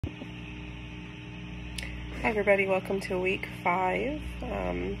Hi everybody, welcome to week 5.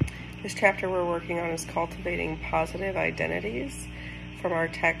 This chapter we're working on is Cultivating Positive Identities from our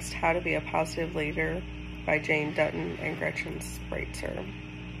text, How to Be a Positive Leader by Jane Dutton and Gretchen Spreitzer.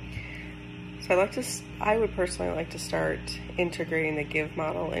 So I would personally like to start integrating the GIVE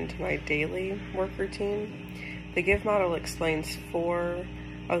model into my daily work routine. The GIVE model explains 4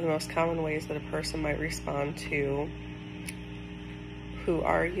 of the most common ways that a person might respond to "Who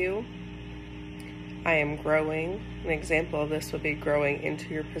are you?" I am growing. An example of this would be growing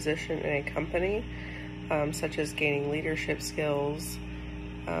into your position in a company, such as gaining leadership skills,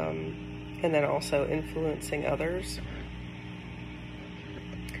 and then also influencing others.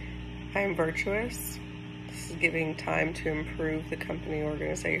 I am virtuous. This is giving time to improve the company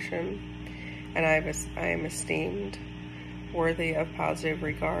organization. And I am esteemed, worthy of positive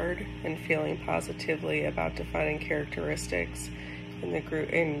regard, and feeling positively about defining characteristics in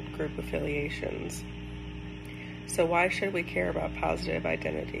group affiliations. So why should we care about positive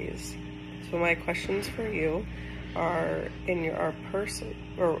identities? So my questions for you are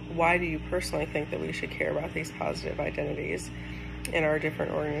why do you personally think that we should care about these positive identities in our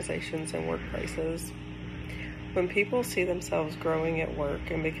different organizations and workplaces? When people see themselves growing at work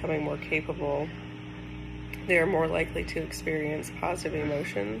and becoming more capable, they are more likely to experience positive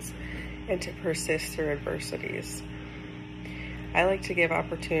emotions and to persist through adversities. I like to give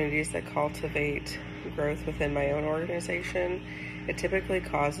opportunities that cultivate growth within my own organization. It typically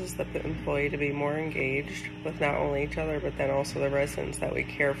causes the employee to be more engaged with not only each other, but then also the residents that we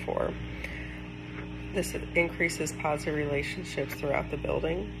care for. This increases positive relationships throughout the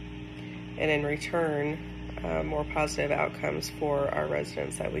building, and in return, more positive outcomes for our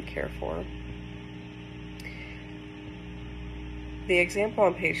residents that we care for. The example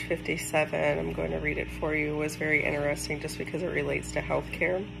on page 57, I'm going to read it for you, was very interesting just because it relates to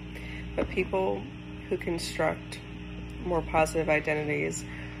healthcare. But people who construct more positive identities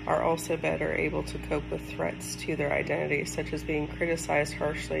are also better able to cope with threats to their identity, such as being criticized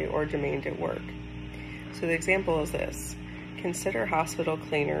harshly or demeaned at work. So the example is this. Consider hospital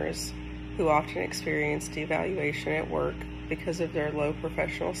cleaners who often experience devaluation at work because of their low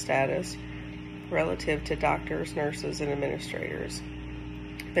professional status relative to doctors, nurses, and administrators.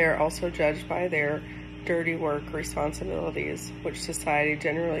 They are also judged by their dirty work responsibilities, which society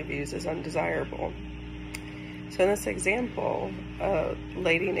generally views as undesirable. So in this example, a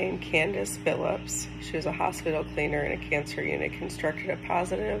lady named Candace Phillips, she was a hospital cleaner in a cancer unit, constructed a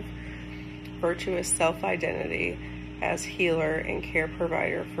positive, virtuous self-identity as healer and care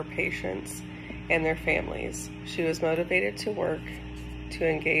provider for patients and their families. She was motivated to work to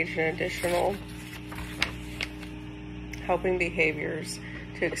engage in additional helping behaviors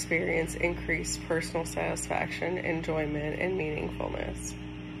to experience increased personal satisfaction, enjoyment, and meaningfulness.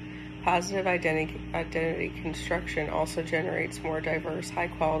 Positive identity construction also generates more diverse,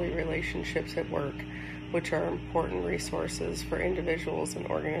 high-quality relationships at work, which are important resources for individuals and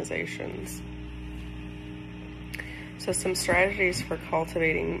organizations. So some strategies for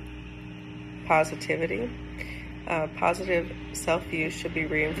cultivating positivity. Positive self-view should be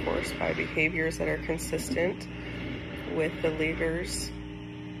reinforced by behaviors that are consistent with the leader's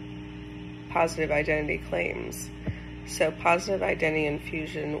positive identity claims. So positive identity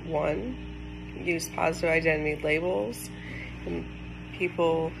infusion 1, use positive identity labels. And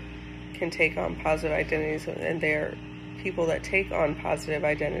people can take on positive identities, and people that take on positive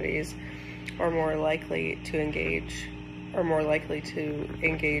identities are more likely to engage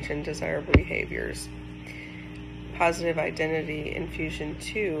in desirable behaviors. Positive identity infusion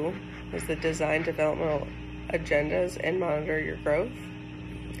 2 is the design developmental agendas and monitor your growth.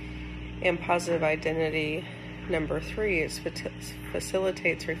 And positive identity number 3 is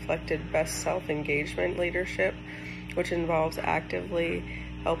facilitates reflected best self-engagement leadership, which involves actively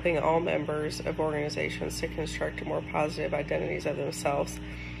helping all members of organizations to construct more positive identities of themselves.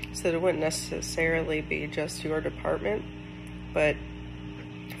 So it wouldn't necessarily be just your department, but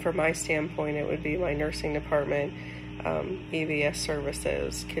from my standpoint, it would be my nursing department, EVS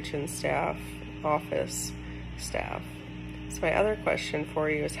services, kitchen staff, office staff. So my other question for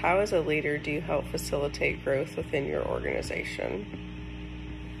you is, how as a leader do you help facilitate growth within your organization?